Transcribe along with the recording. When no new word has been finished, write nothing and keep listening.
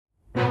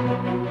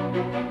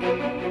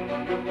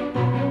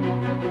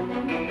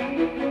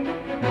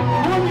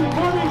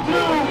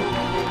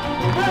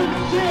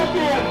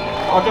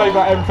I gave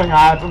out everything I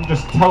had. I'm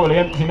just totally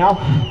empty now.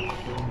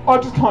 I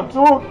just can't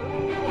talk.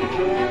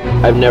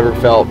 I've never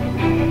felt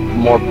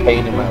more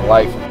pain in my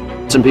life.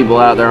 Some people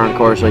out there on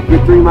course like,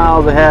 you're 3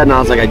 miles ahead, and I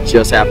was like, I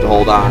just have to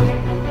hold on.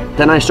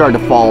 Then I started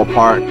to fall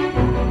apart.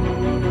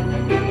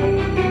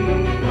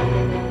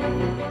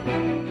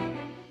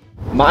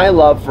 My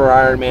love for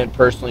Ironman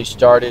personally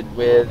started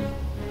with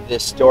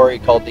this story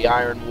called the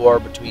Iron War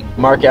between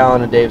Mark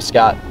Allen and Dave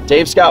Scott.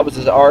 Dave Scott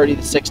was already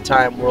the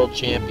 6-time world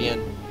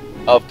champion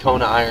of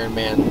Kona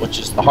Ironman, which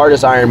is the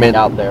hardest Ironman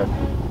out there.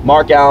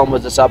 Mark Allen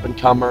was this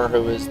up-and-comer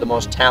who was the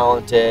most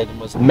talented and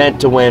was meant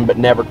to win but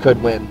never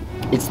could win.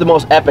 It's the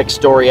most epic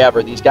story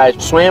ever. These guys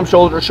swam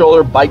shoulder to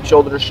shoulder, biked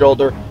shoulder to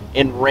shoulder,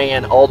 and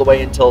ran all the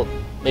way until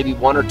maybe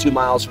 1 or 2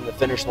 miles from the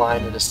finish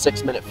line at a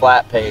 6-minute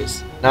flat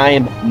pace. And I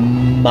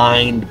am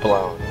mind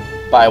blown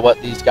by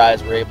what these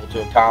guys were able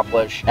to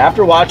accomplish.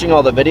 After watching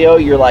all the video,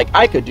 you're like,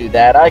 I could do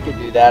that, I could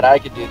do that, I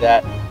could do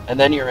that. And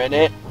then you're in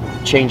it.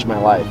 Changed my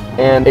life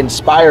and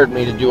inspired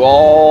me to do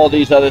all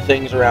these other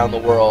things around the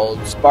world.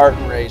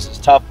 Spartan races,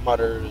 Tough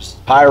Mudders,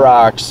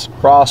 Pyrox,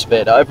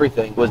 CrossFit,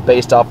 everything was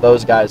based off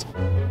those guys.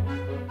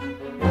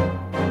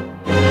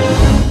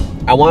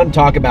 I want to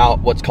talk about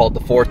what's called the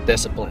 4th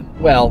discipline.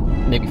 Well,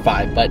 maybe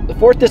 5, but the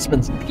 4th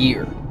discipline's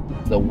gear.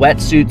 The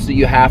wetsuits that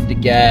you have to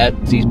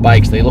get. These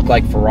bikes, they look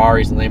like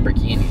Ferraris and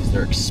Lamborghinis.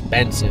 They're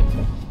expensive.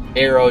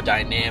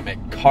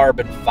 Aerodynamic,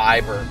 carbon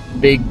fiber,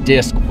 big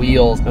disc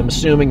wheels. I'm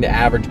assuming the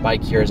average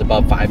bike here is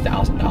above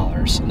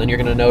 $5,000. And then you're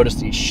gonna notice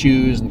these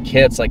shoes and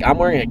kits. Like I'm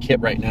wearing a kit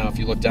right now. If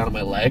you look down at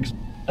my legs,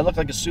 I look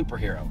like a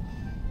superhero.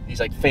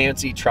 These like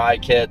fancy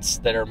tri-kits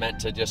that are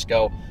meant to just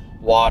go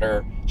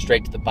water,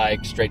 straight to the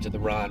bike, straight to the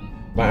run.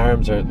 My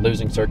arms are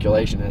losing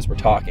circulation as we're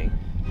talking.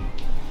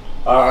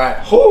 All right,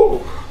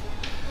 whoo!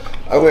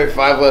 I weigh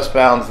 5 less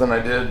pounds than I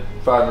did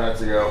 5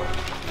 minutes ago.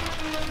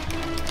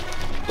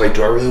 Wait,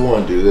 do I really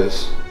want to do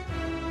this?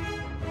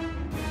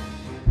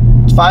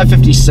 It's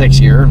 5:56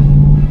 here.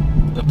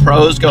 The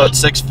pros go at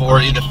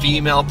 6:40. The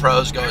female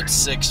pros go at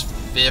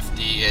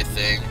 6:50, I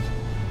think.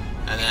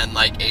 And then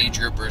like age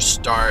groupers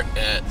start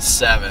at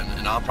 7.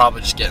 And I'll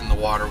probably just get in the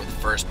water with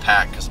the first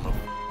pack because I'm a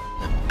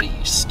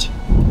beast.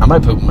 I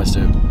might poop in my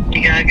suit.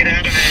 You gotta get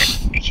out of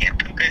it. You can't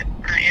poop it.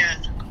 Not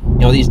yet. You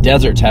know, these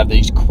deserts have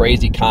these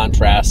crazy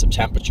contrasts of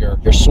temperature.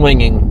 You're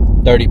swinging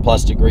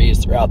 30+ degrees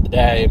throughout the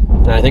day.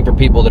 And I think for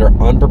people that are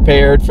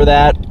unprepared for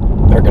that,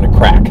 they're gonna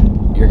crack.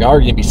 You're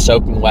already gonna be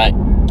soaking wet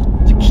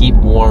to keep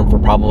warm for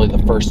probably the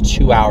first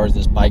 2 hours of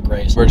this bike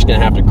race. We're just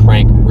gonna have to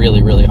crank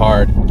really, really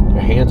hard.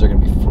 Your hands are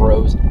gonna be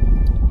frozen.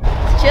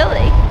 It's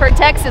chilly for a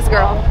Texas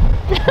girl.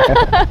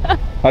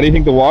 How do you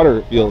think the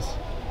water feels?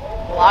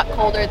 A lot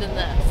colder than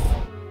this.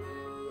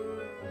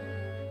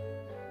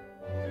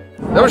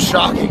 That was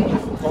shocking.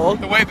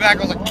 Cold? The way back, I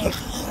was like,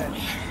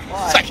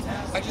 it's like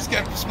I just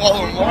kept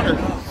swallowing water.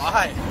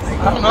 Why?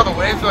 I don't know, the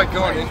waves are like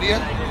going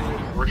Indian.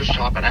 We're just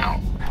topping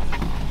out.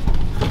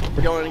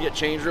 We're going to get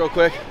changed real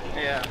quick.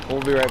 Yeah.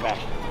 We'll be right back.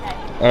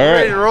 All right.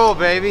 Ready to roll,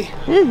 baby.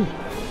 Woo.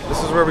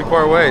 This is where we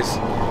part ways.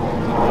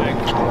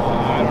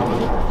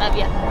 Love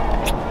ya.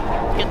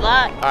 Good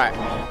luck. All right.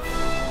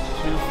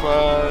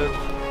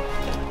 2-5.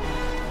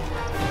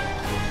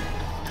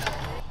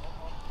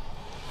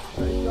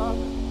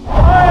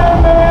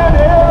 Ironman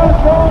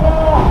Arizona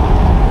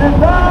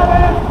is on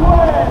its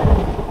way.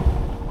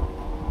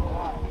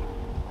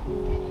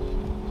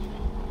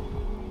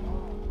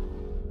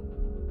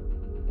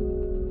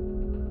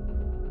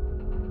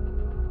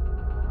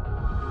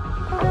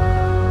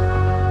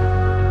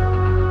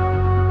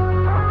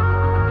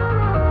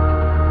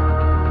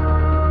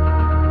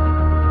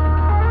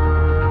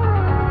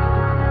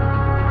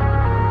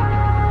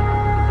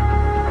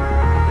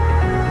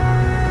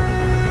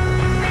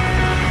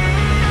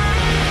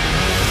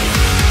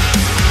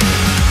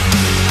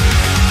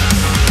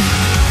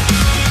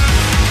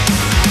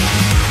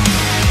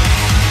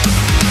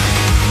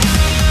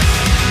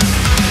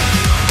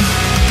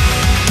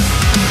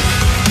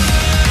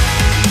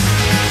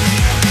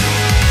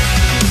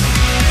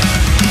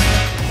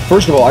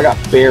 First of all, I got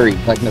buried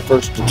like in the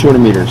first 200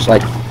 meters,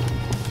 like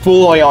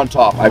fully on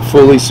top. I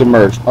fully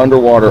submerged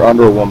underwater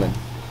under a woman.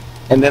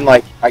 And then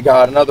like I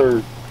got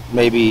another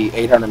maybe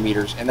 800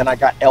 meters and then I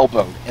got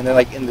elbowed. And then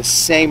like in the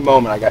same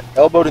moment, I got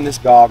elbowed in this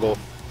goggle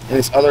and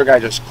this other guy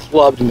just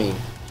clubbed me.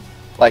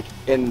 Like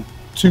in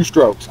 2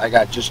 strokes, I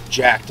got just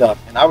jacked up.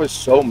 And I was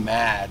so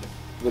mad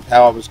with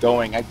how I was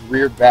going. I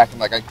reared back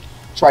and like I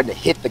tried to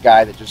hit the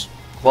guy that just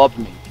clubbed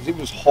me because it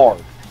was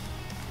hard.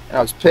 And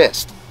I was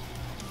pissed.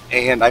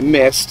 And I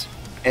missed,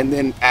 and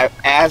then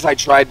as I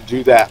tried to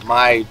do that,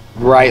 my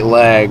right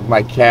leg,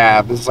 my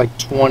calf, this is like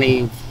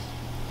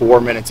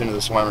 24 minutes into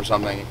the swim or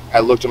something,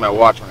 I looked at my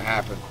watch when it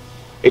happened.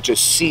 It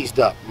just seized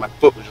up. My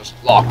foot was just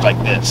locked like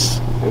this.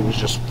 It was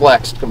just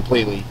flexed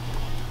completely.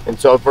 And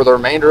so for the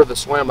remainder of the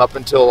swim, up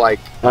until like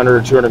 100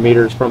 or 200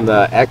 meters from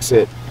the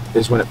exit,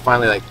 is when it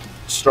finally like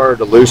started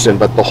to loosen.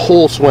 But the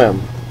whole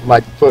swim, my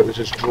foot was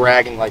just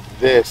dragging like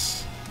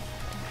this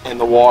in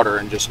the water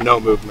and just no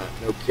movement,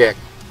 no kick.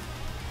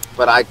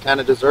 But I kind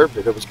of deserved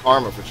it. It was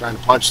karma for trying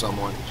to punch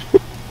someone.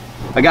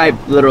 A guy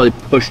literally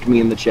pushed me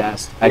in the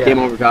chest. I Yeah. came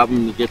over top of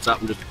him and he gets up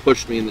and just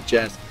pushed me in the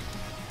chest.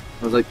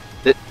 I was like,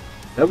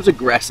 that was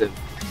aggressive.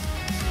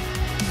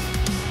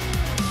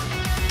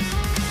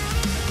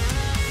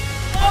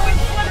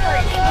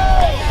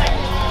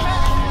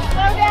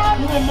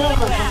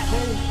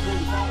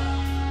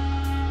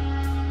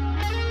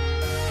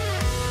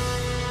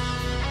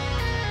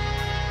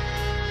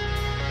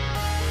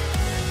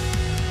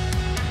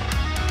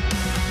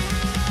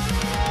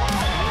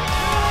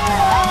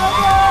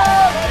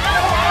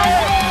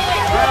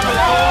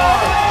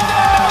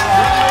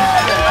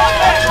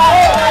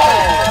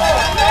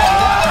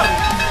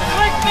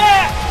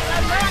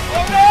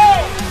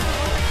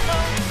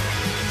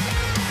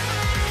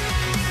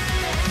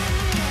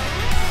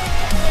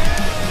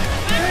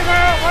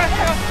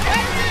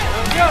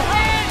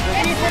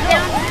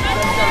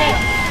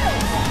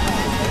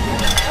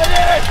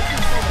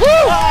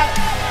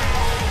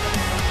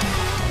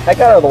 I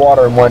got out of the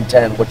water in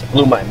 1:10, which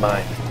blew my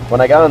mind. When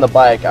I got on the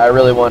bike, I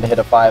really wanted to hit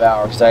a 5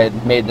 hour because I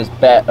had made this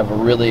bet of a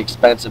really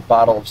expensive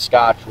bottle of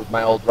scotch with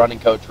my old running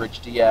coach,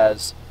 Rich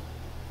Diaz.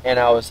 And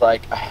I was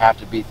like, I have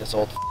to beat this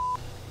old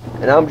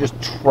and I'm just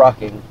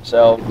trucking.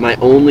 So my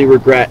only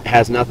regret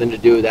has nothing to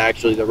do with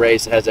actually the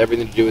race. It has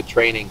everything to do with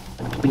training.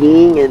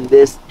 Being in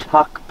this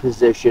tuck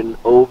position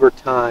over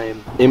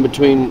time, in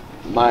between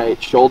my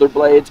shoulder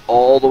blades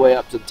all the way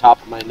up to the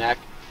top of my neck,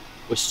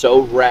 was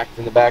so wrecked,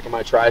 and the back of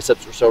my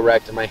triceps were so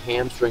wrecked, and my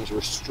hamstrings were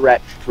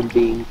stretched from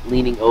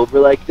leaning over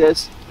like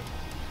this.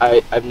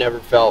 I've never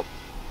felt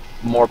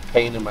more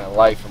pain in my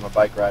life from a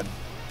bike ride.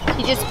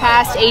 He just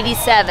passed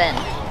 87.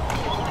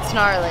 It's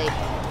gnarly.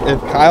 If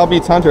Kyle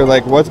beats Hunter,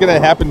 like, what's going to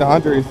happen to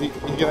Hunter? Is he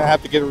going to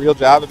have to get a real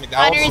job at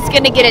McDonald's? Hunter's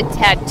going to get a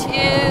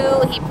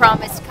tattoo. He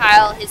promised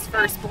Kyle his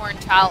firstborn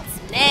child's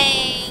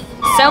name.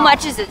 So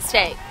much is at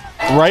stake.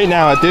 Right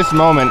now, at this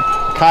moment,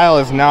 Kyle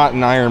is not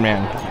an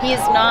Ironman. He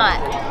is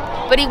not.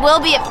 But he will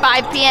be at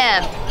 5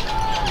 p.m.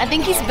 I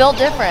think he's built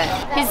different.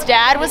 His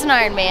dad was an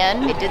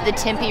Ironman. He did the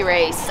Tempe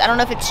race. I don't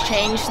know if it's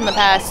changed in the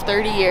past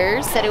 30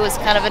 years. Said it was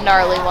kind of a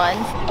gnarly one.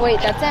 Oh, wait,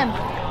 that's him.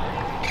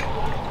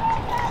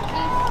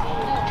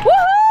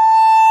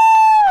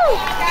 Woohoo!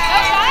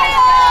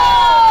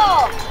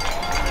 Kyle!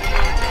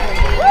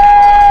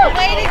 Woo!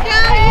 Way to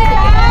go!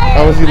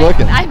 How is he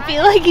looking? I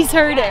feel like he's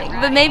hurting,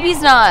 but maybe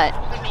he's not.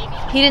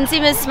 He didn't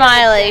seem as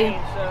smiley.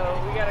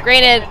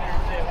 Granted,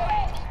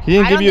 He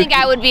didn't I give don't you. think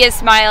I would be as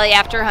smiley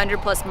after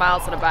 100+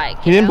 miles on a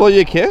bike. He didn't blow you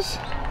a kiss?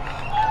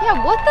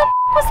 Yeah, what the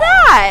was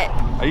that?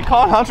 Are you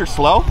calling Hunter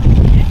slow? Or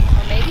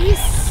maybe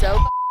he's so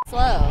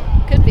slow.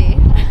 Could be.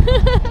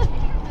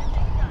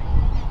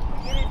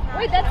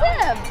 Wait, that's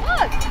him.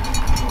 Look.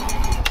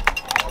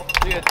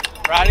 Dude,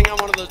 riding on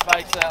one of those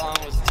bikes that long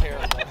was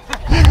terrible.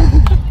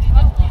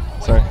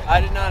 Sorry. I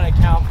did not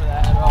account for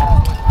that at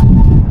all.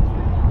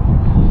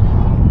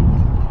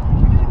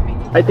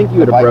 I think you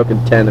would have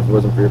broken 10 if it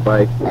wasn't for your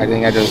bike. I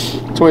think I just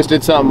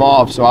twisted something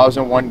off, so I was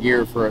in one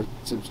gear for a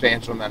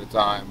substantial amount of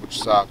time, which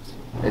sucked.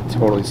 It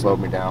totally slowed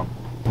me down.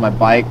 My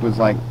bike was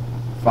like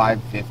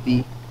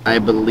 550. I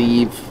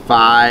believe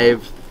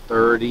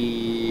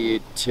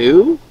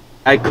 5:32.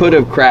 I could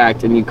have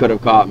cracked and you could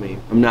have caught me.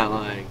 I'm not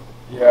lying.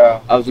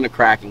 Yeah. I was in a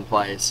cracking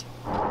place.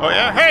 Oh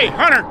yeah, hey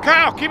Hunter,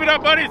 Kyle, keep it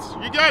up, buddies.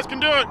 You guys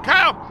can do it.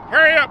 Kyle,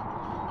 hurry up.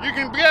 You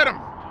can get them.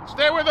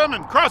 Stay with them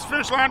and cross the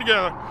finish line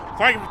together.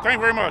 Thank you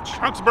very much.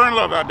 Hunks of burning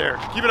love out there.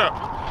 Keep it up.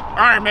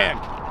 Iron Man.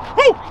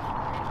 Woo!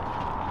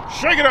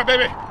 Shake it up,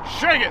 baby.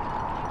 Shake it.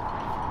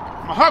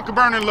 I'm a hunk of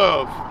burning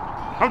love.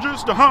 I'm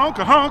just a hunk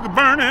of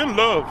burning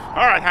love.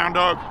 All right, hound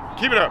dog.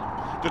 Keep it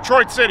up.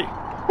 Detroit City.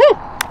 Woo!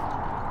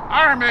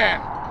 Iron Man.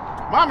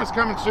 Mama's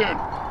coming soon.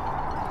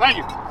 Thank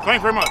you.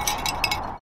 Thank you very much.